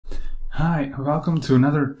Hi, and welcome to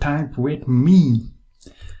another Type with me.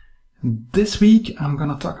 This week I'm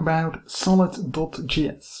gonna talk about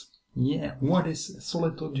solid.js. Yeah, what is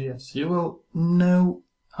solid.js? You will know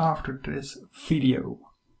after this video.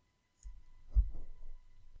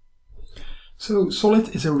 So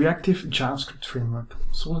Solid is a reactive JavaScript framework.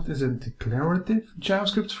 Solid is a declarative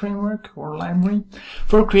JavaScript framework or library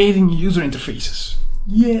for creating user interfaces.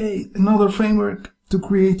 Yay, another framework to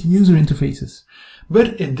create user interfaces.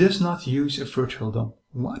 But it does not use a virtual DOM.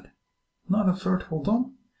 What? Not a virtual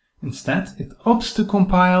DOM? Instead, it opts to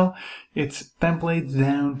compile its templates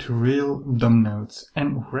down to real DOM nodes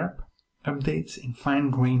and wrap updates in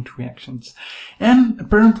fine-grained reactions. And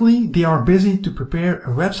apparently they are busy to prepare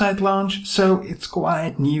a website launch, so it's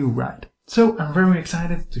quite new, right? So I'm very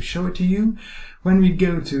excited to show it to you. When we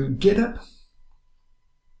go to GitHub,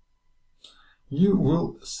 you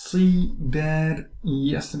will see that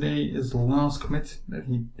yesterday is the last commit that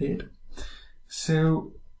he did.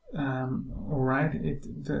 So, alright,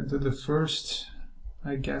 the first,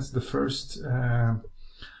 I guess the first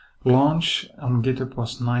launch on GitHub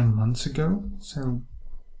was 9 months ago. So,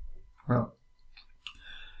 well,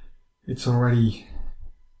 it's already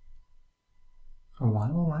a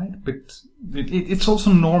while, right? But it's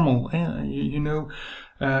also normal. You know,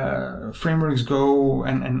 frameworks go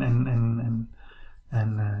and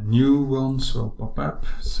new ones will pop up.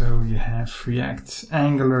 So you have React,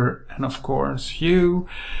 Angular, and of course Vue.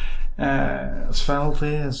 Svelte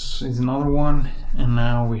is another one, and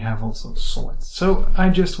now we have also Solid. So I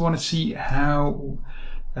just want to see how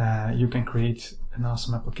you can create an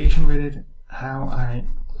awesome application with it,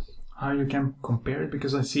 how you can compare it,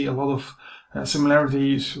 because I see a lot of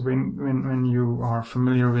similarities when you are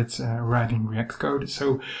familiar with writing React code.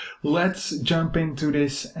 So let's jump into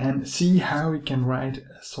this and see how we can write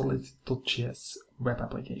a solid.js web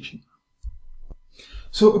application.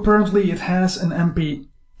 So apparently it has an MP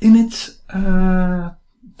init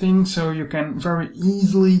thing, so you can very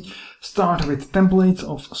easily start with templates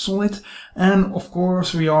of Solid. And of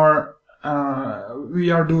course we are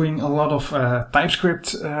doing a lot of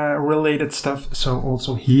TypeScript related stuff, so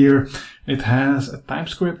also here it has a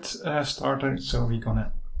TypeScript starter, so we're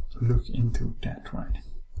gonna look into that, right?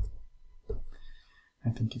 I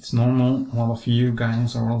think it's normal. A lot of you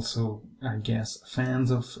guys are also, I guess,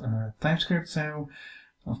 fans of TypeScript, so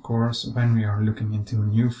of course when we are looking into a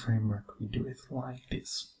new framework we do it like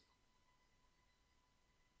this.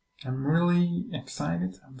 I'm really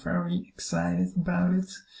excited. I'm very excited about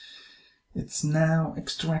it. It's now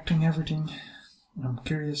extracting everything. I'm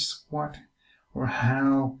curious what or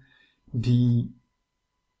how the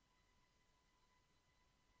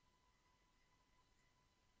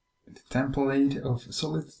template of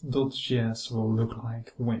solid.js will look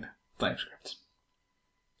like with TypeScript.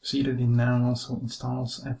 See that it now also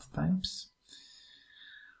installs at types.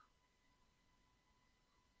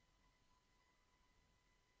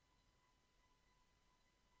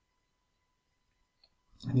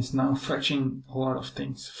 And it's now fetching a lot of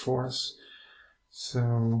things for us.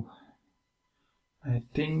 So I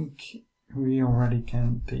think we already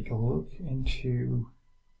can take a look into,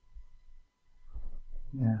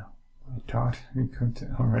 yeah, I thought we could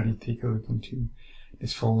already take a look into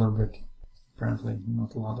this folder, but apparently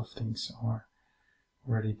not a lot of things are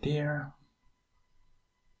already there.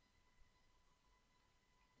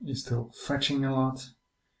 It's still fetching a lot.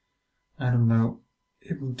 I don't know.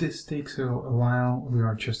 If this takes a while, we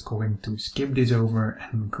are just going to skip this over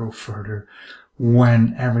and go further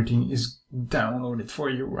when everything is downloaded for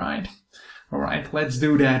you, right? Alright, let's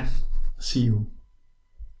do that. See you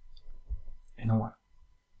in a while.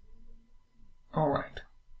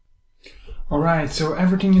 Alright, so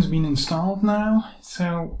everything has been installed now.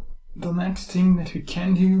 So the next thing that we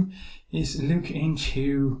can do is look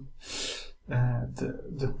into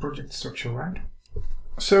the project structure, right?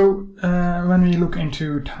 So when we look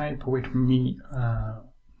into Type with me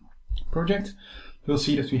project, you'll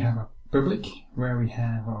see that we have a public where we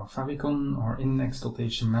have our favicon, our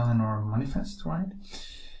index.html, and our manifest, right?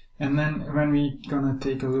 And then when we're gonna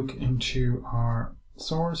take a look into our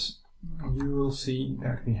source, you will see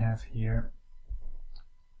that we have here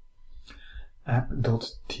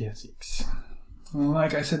app.tsx.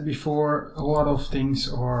 Like I said before, a lot of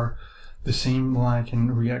things are the same like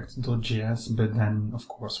in react.js, but then of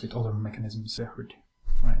course with other mechanisms,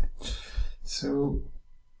 right? So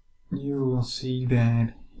you will see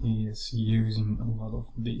that he is using a lot of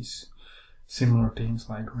these similar things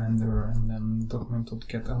like render and then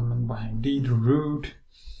document.getElement by ID, the root,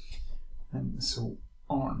 and so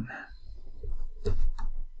on.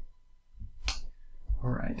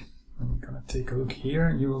 Alright, I'm gonna take a look here.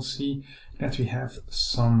 You will see that we have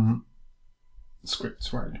some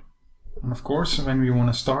scripts, right? And of course, when we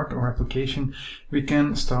want to start our application, we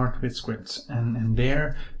can start with scripts, and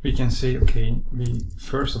there we can say, okay,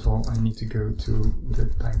 first of all, I need to go to the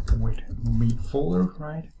type with me folder,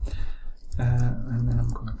 right? And then I'm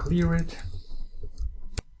gonna clear it.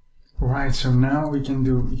 Right, so now we can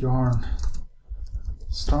do yarn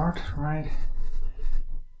start, right?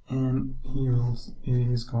 And he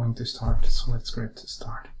is going to start solid script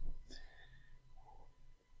start.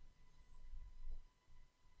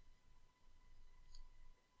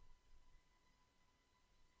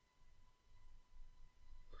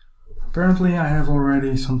 Apparently I have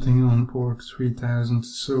already something on port 3000,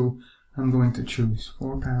 so I'm going to choose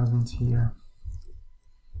 4000 here.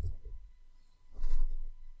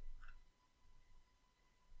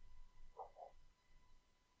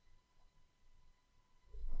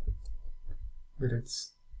 But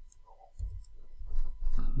it's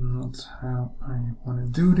not how I want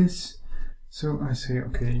to do this. So I say,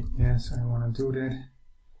 okay, yes, I want to do that.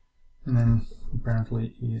 And then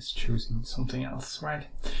apparently he is choosing something else, right?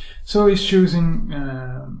 So he's choosing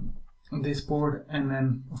this port, and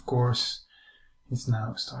then of course he's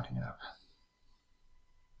now starting it up.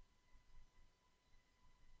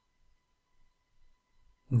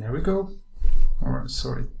 And there we go. Or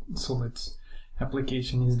sorry, solid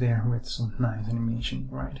application is there with some nice animation,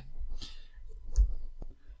 right?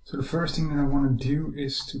 So the first thing that I want to do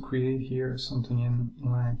is to create here something in,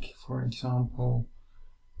 like, for example,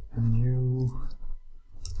 a new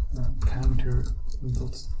counter.tsx,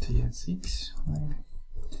 right?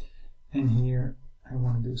 And here I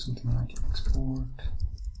want to do something like export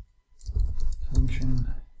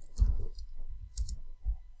function.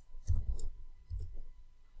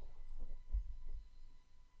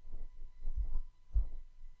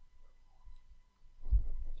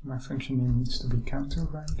 My function name needs to be counter,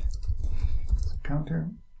 right? So counter.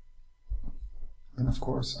 Then of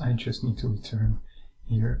course I just need to return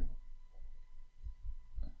here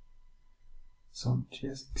some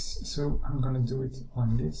JSX. So I'm gonna do it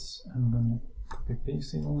like this. I'm gonna copy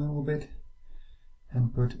paste it a little bit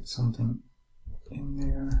and put something in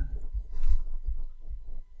there.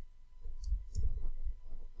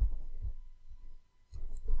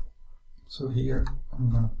 So here I'm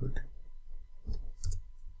gonna put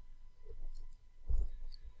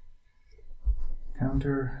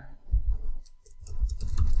counter.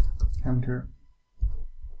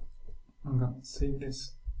 I'm gonna save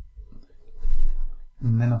this,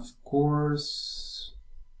 and then of course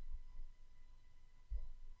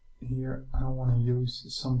here I want to use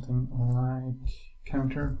something like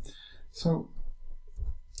counter. So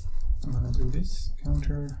I'm gonna do this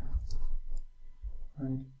counter,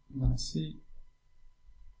 right? I'm gonna see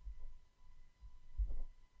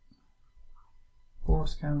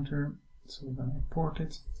force counter. So we're gonna import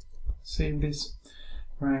it, save this,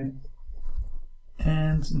 right?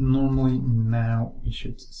 And normally now we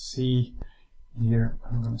should see here,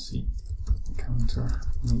 I'm gonna see counter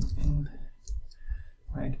me in,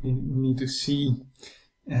 right? We need to see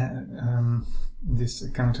this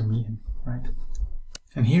counter me in, right?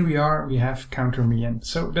 And here we are, we have counter me in.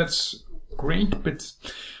 So that's great, but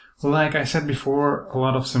like I said before, a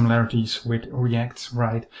lot of similarities with React,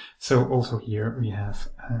 right? So also here we have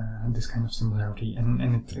this kind of similarity, and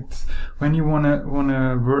it's when you wanna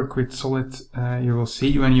work with Solid, you will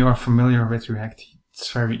see when you are familiar with React,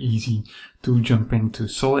 it's very easy to jump into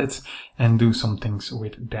Solid and do some things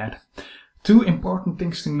with that. Two important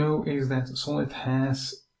things to know is that Solid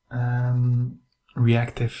has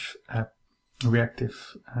reactive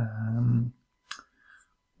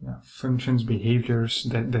functions, behaviors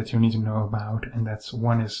that you need to know about, and that's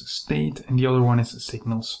one is state and the other one is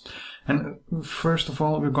signals. And first of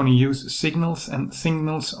all, we're going to use signals, and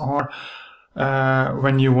signals are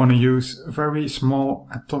when you want to use very small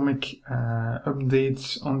atomic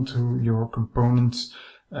updates onto your components,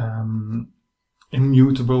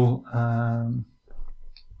 immutable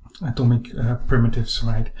atomic primitives,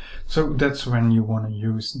 right? So that's when you want to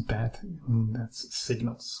use that, and that's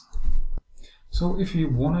signals. So if you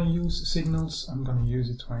want to use signals, I'm going to use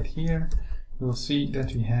it right here. You'll see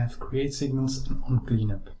that we have create signals and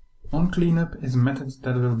onCleanup. OnCleanup is a method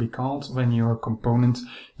that will be called when your component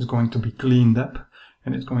is going to be cleaned up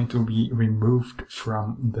and it's going to be removed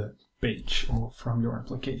from the page or from your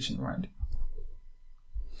application, right?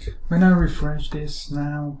 When I refresh this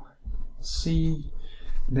now, see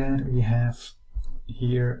that we have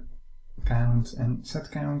here count and set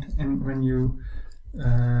count, and when you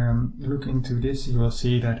look into this, you will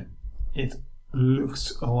see that it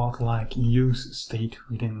looks a lot like use state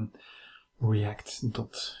within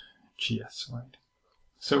react.js, right?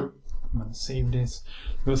 So I'm going to save this.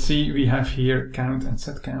 You'll see we have here count and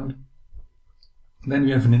set count. Then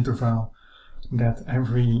we have an interval that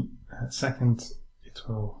every second it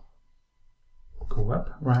will go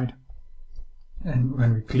up, right? And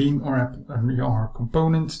when we clean our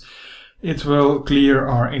components, it will clear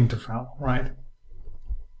our interval, right?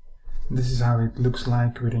 This is how it looks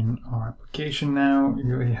like within our application now.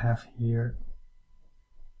 You have here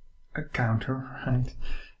a counter, right?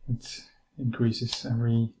 It increases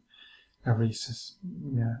every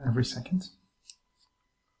second.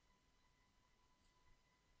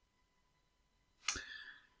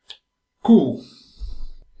 Cool.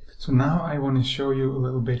 So now I want to show you a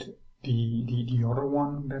little bit the other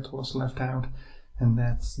one that was left out, and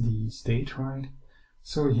that's the state, right?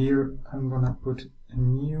 So here I'm gonna put a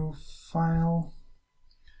new file.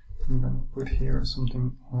 I'm gonna put here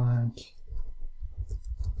something like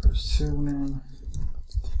persona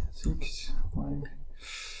 6, right?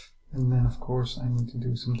 And then of course I need to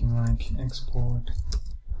do something like export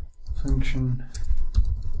function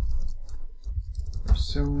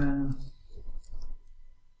persona.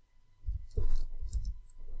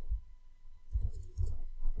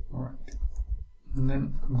 Alright, and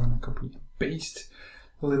then I'm gonna copy and paste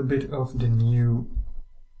a little bit of the new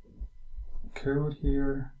code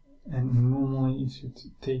here, and normally it should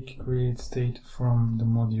take create state from the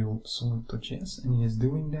module solid.js, and he is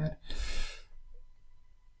doing that.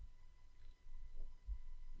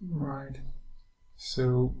 Right,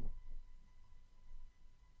 so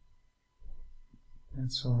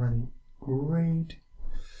that's already great.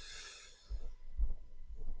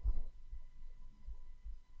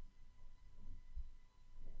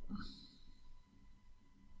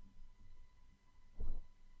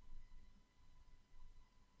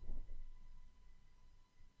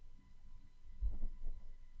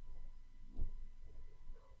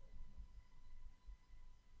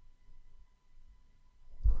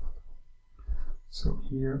 So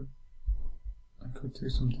here I could do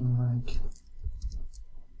something like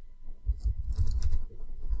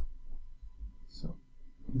so.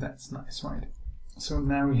 That's nice, right? So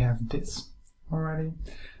now we have this already.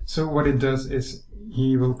 So what it does is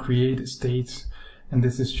he will create states, and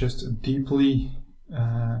this is just a deeply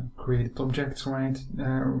created objects, right,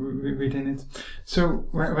 within it. So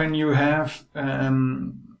when you have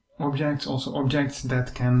objects, also objects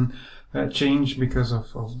that can change because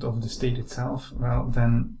of the state itself, well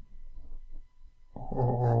then,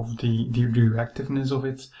 or of the reactiveness of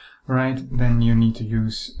it, right, then you need to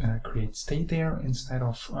use create state there instead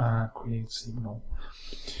of create signal.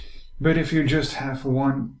 But if you just have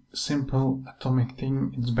one simple atomic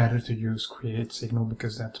thing, it's better to use create signal,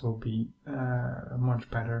 because that will be much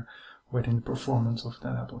better within the performance of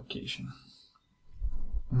that application.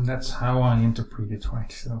 And that's how I interpret it,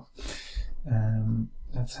 right? So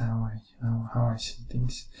that's how I see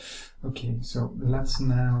things. Okay, so let's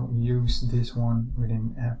now use this one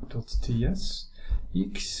within app.ts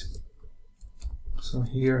x. So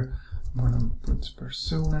here I'm gonna put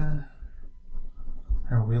persona.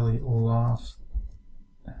 I really love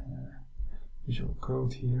Visual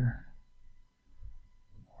Code here.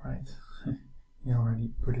 Right, you already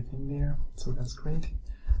put it in there, so that's great.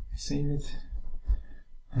 I save it,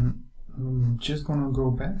 and I'm just gonna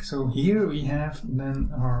go back. So here we have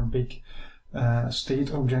then our big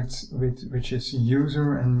state object, which is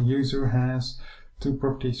user, and user has two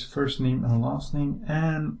properties, first name and last name,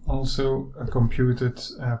 and also a computed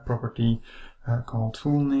property called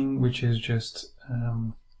full name, which is just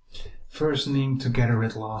first name together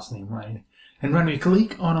with last name, right? And when we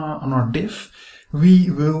click on our div,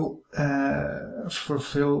 we will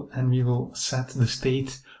fulfill and we will set the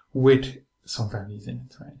state with some values in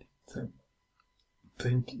it, right? So I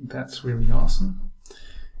think that's really awesome.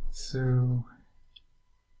 So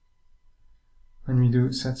when we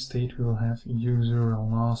do set state, we will have user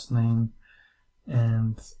and last name,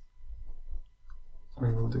 and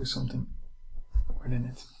we will do something within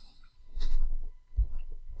it.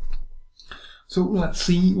 So let's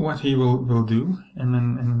see what he will do, and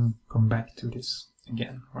then come back to this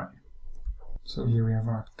again, right? So here we have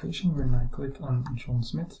our application. When I click on John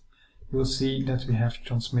Smith, you will see that we have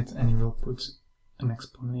John Smith, and he will put an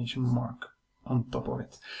exclamation mark on top of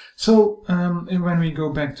it. So when we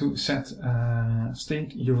go back to set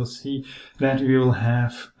state, you will see that we will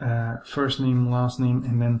have first name, last name,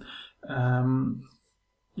 and then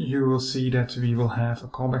you will see that we will have a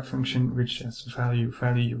callback function which has value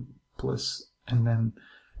plus, and then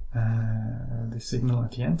the signal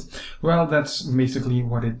at the end. Well, that's basically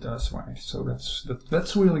what it does, right? So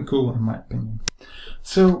that's really cool in my opinion.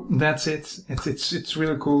 So that's it. It's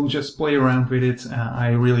really cool. Just play around with it. I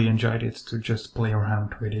really enjoyed it to just play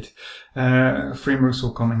around with it. Frameworks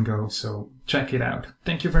will come and go, so check it out.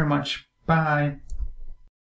 Thank you very much. Bye.